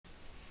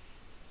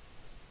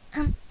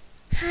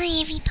Hi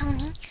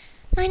everybody.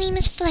 My name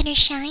is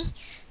Fluttershy,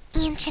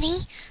 and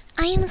today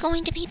I am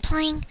going to be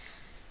playing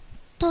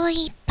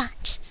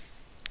BoiBot.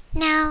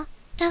 Now,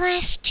 the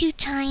last 2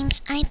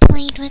 times I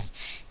played with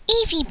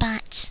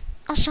BoiBot,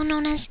 also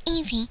known as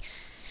Evie.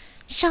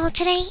 So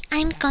today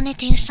I'm gonna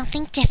do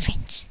something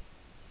different.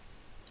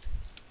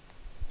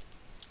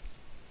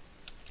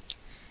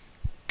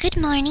 Good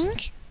morning.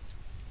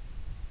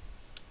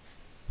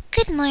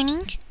 Good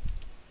morning.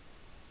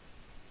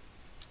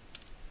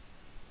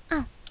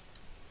 Oh,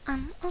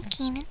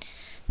 okay then.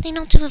 They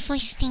don't do a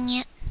voice thing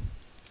yet.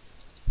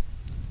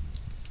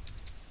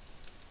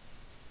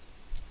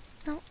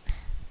 Nope.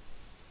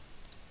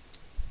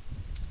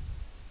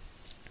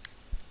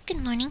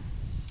 Good morning.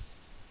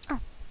 Oh,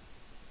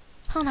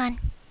 hold on.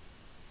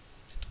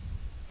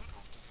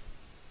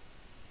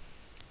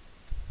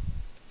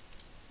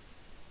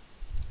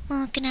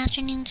 Well, good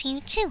afternoon to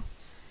you too.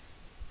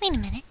 Wait a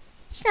minute.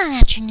 It's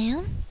not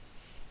afternoon.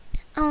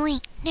 Oh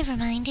wait, never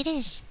mind, it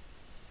is.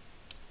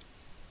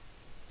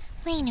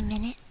 Wait a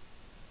minute.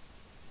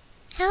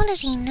 How does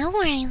he know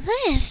where I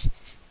live?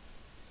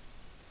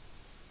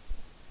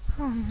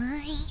 Oh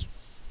my.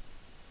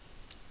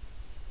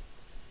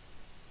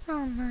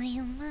 Oh my,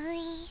 oh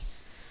my.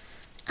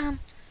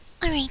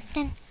 Alright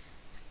then.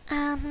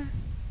 How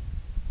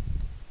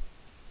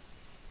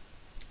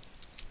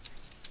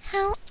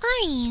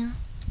are you?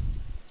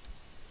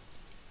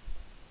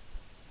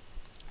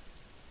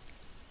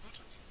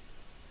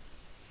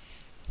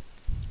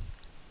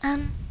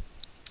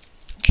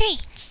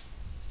 Great.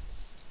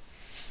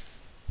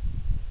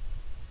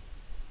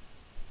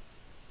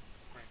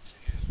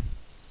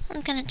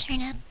 I'm gonna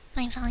turn up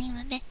my volume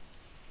a bit.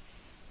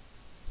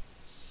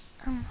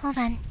 Hold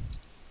on.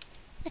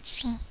 Let's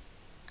see.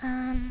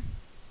 I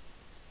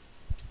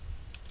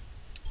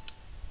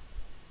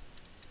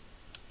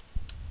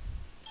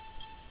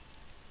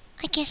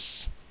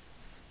guess,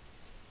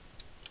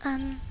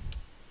 80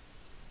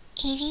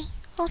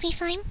 will be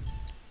fine.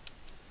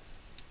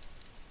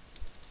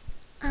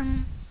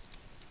 I'm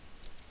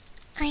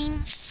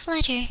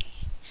Fluttershy.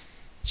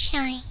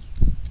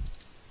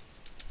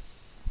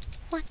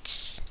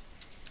 What's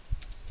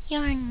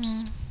your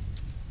name?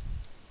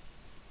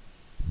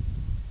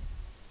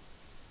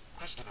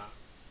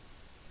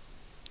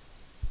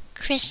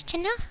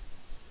 Christina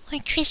or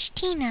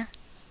Christina?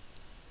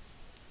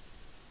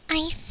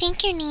 I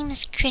think your name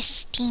is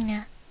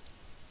Christina.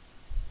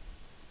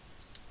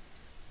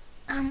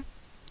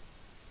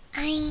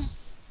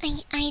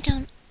 I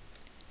don't...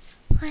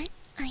 What?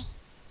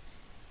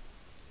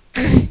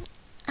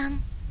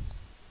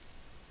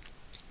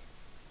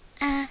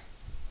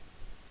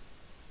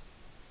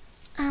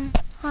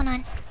 Hold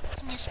on.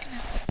 I'm just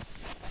gonna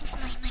move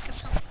my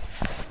microphone.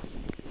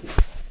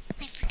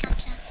 I forgot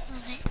to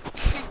move it.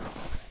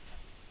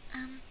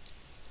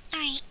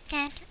 Alright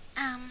then,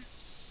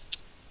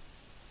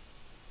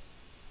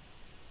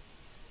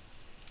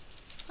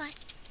 what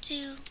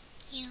do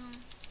you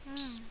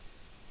mean?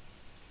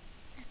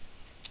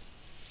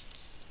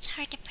 It's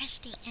hard to press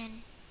the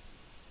N.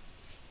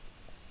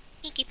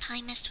 Pinkie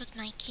Pie messed with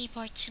my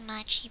keyboard too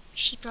much.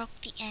 She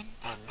broke the N.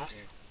 I'm not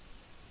you.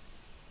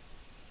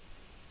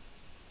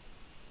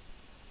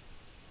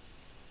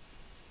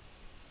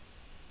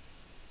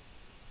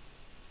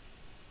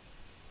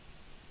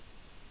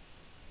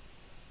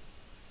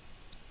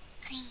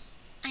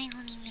 I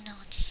don't even know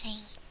what to say.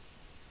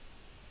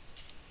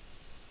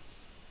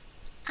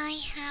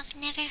 I have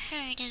never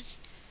heard of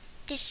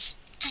this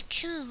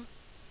Aku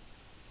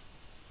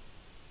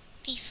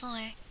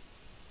before.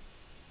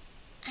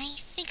 I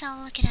think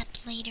I'll look it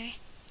up later.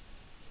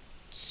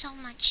 So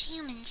much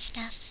human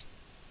stuff.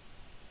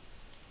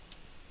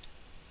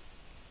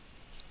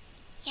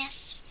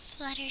 Yes,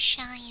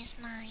 Fluttershy is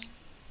mine.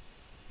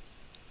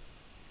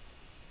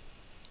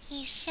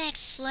 He said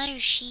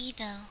Fluttershy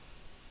though.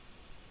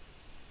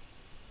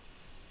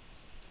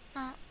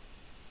 Well,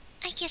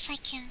 I guess I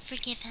can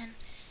forgive him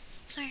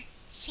for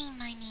saying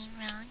my name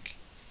wrong.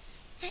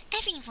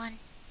 Everyone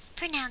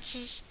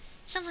pronounces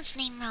someone's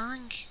name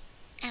wrong,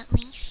 at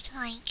least,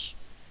 like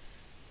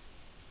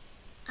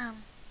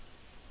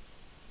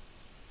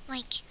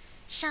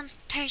some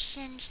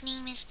person's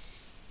name is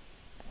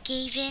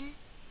Gavin,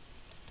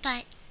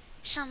 but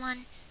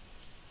someone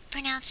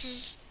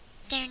pronounces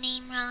their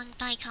name wrong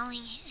by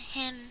calling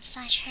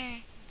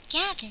him/her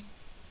Gavin.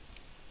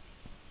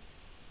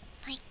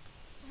 Like,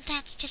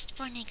 that's just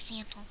for an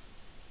example.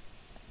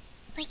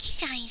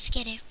 Like, you guys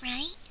get it,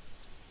 right?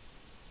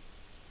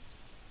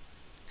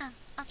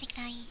 I'll take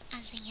that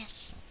as a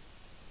yes.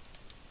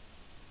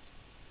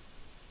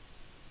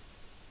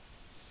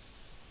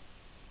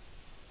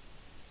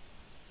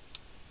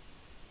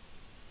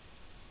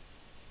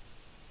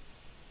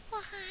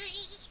 Why?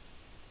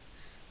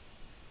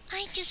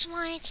 I just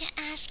wanted to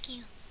ask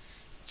you,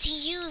 do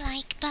you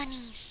like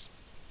bunnies?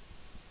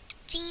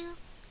 Do you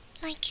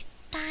like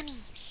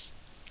bunnies?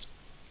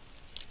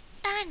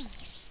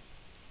 Bunnies.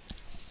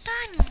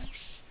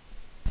 Bunnies.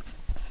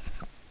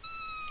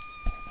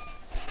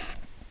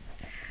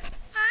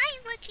 Why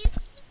would you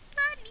eat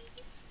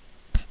bunnies?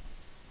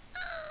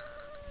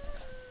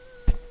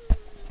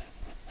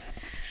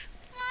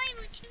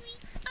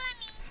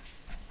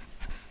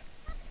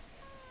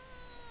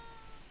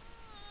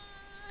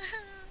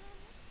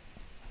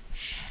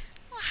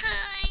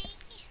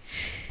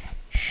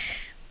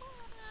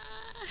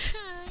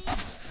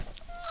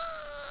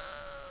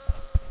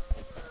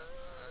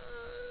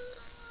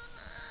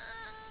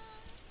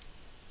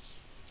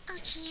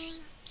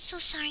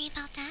 sorry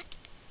about that.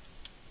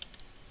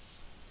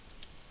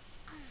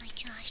 Oh my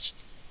gosh.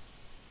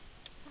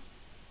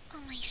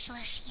 Oh my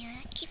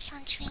Celestia, it keeps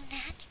on doing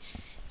that.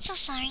 So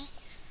sorry.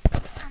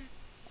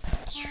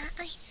 Yeah,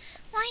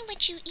 why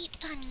would you eat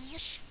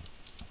bunnies?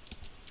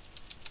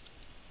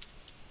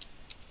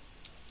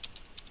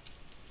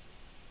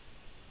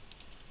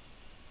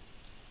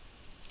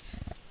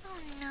 Oh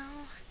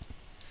no.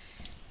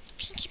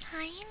 Pinkie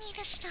Pie, you need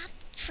to stop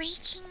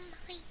breaking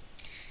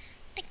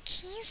the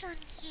keys on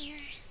here.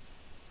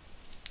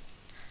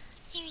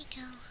 There we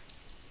go.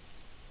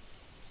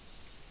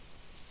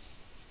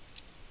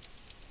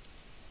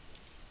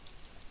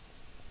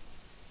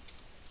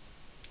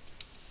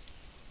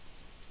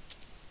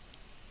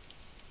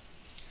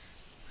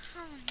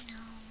 Oh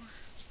no.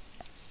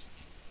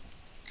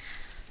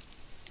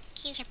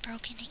 Keys are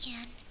broken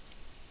again.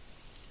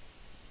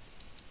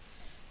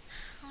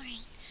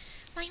 Alright.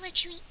 Why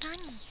would you eat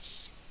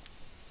bunnies?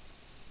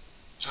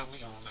 Tell me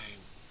your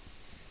name.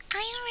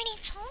 I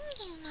already told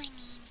you my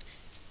name.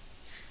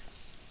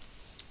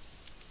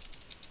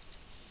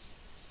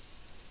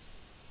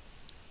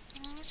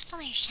 My name is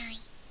Fluttershy.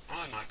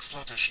 I like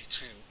Fluttershy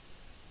too.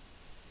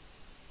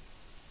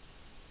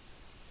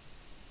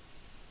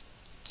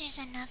 There's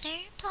another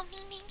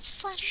pony named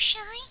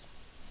Fluttershy?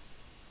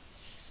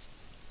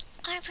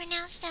 Or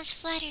pronounced as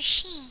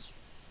Fluttershy.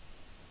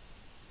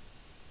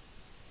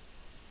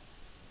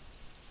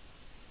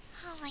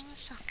 Oh, I'm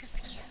so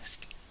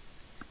confused.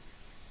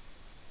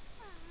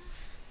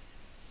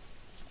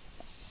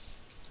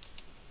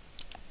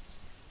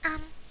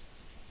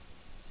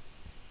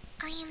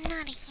 I am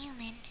not a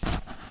human.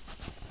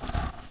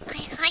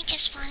 I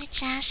just wanted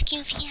to ask you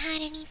if you had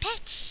any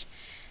pets.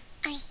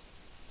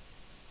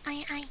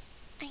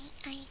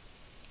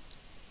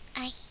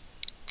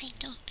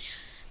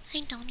 I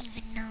don't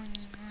even know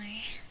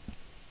anymore.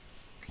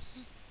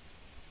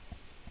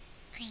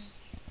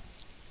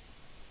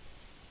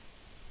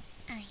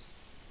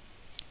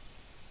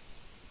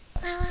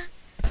 Well,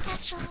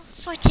 that's all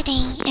for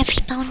today,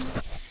 everybody.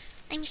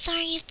 I'm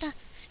sorry if the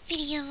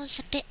video was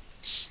a bit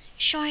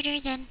shorter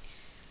than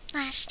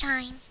last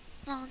time.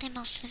 Well, than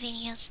most of the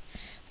videos.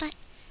 But,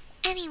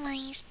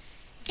 anyways,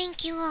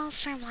 thank you all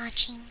for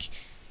watching.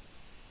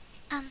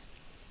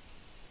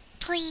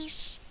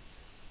 Please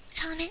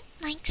comment,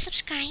 like,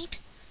 subscribe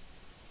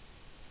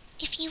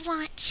if you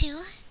want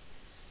to.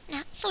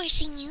 Not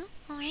forcing you,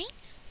 alright?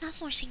 Not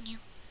forcing you.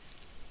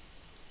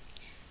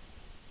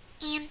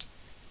 And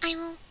I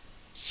will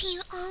see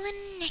you all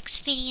in the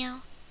next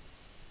video.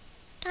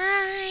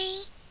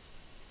 Bye!